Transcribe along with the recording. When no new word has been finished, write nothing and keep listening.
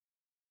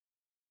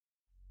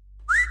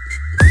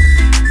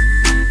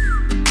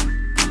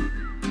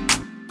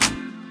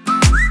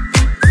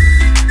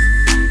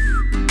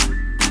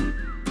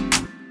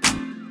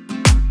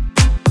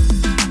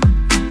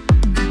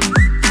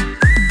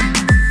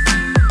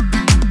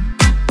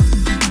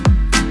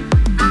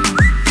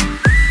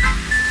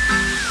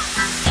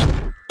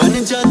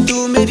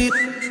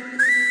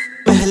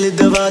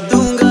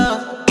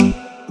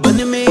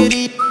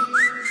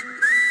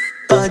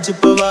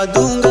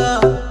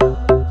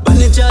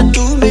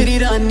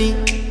रानी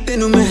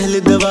तेनू महल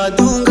दवा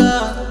दूंगा।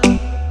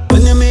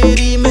 बन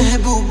मेरी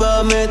महबूबा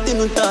मैं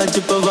तेनू ताज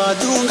पवा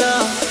दूंगा।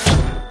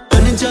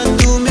 बन जा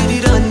तू मेरी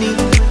रानी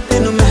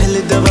तेनू महल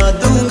दवा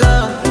दूंगा।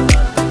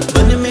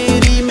 बन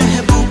मेरी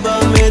महबूबा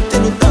मैं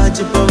तेनू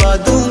ताज पवा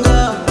दूंगा।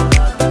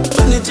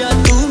 बन जा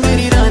तू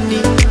मेरी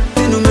रानी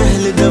तेनू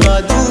महल दवा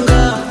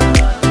दूंगा।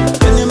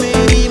 बन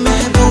मेरी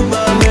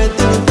महबूबा मैं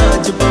तेनू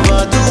ताज पवा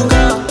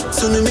दूंगा।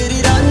 सुन मेरी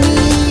रानी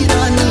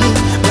रानी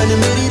बन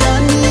मेरी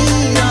रानी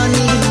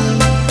रानी।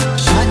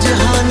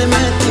 शाहजहान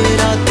मैं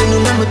तेरा तेनू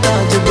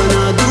मुमताज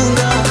बना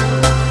दूंगा।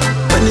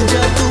 बन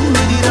जा तू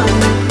मेरी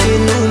रानी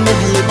तेनू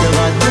महल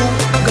दवा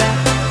दूंगा।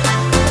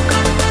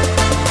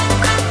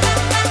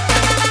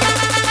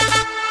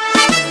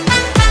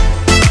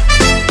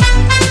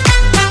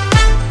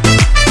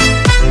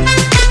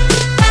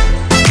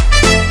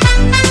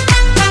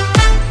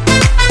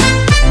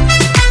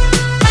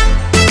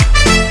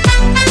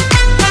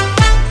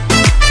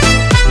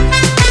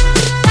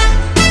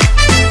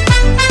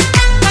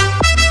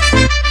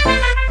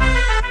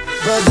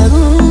 बदन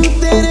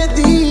तेरे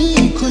दी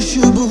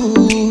खुशबू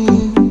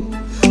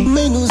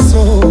मैनू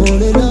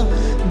सोने ना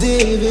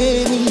देवे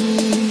नी।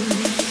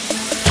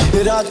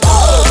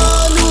 रातां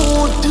नूं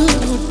उठ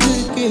उठ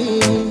के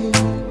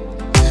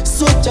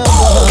सोचा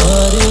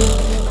बारे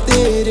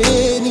तेरे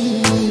नी।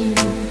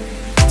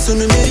 सुन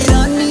मेरी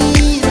रानी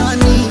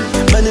रानी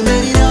बन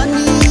मेरी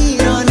रानी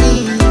रानी।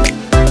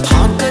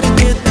 हाँ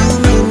करके तू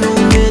मैनू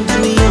मैं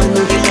दुनिया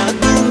नूं हिला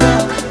दूंगा।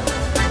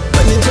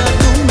 बन जा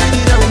तू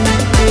मेरी रानी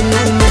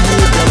तेनू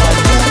महल दवा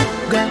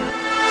दूंगा।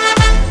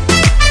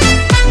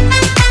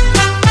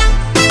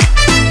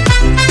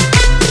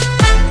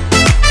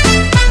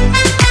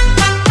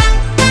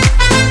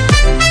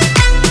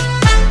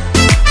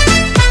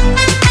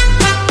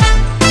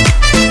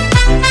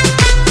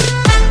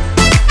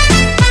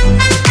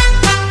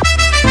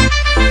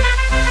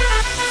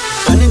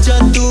 बन जा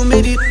तू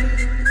मेरी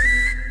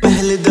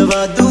महल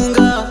दवा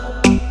दूंगा।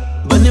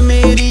 बन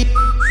मेरी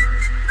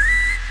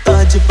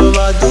ताज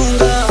पवा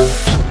दूंगा।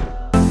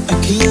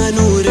 अखियां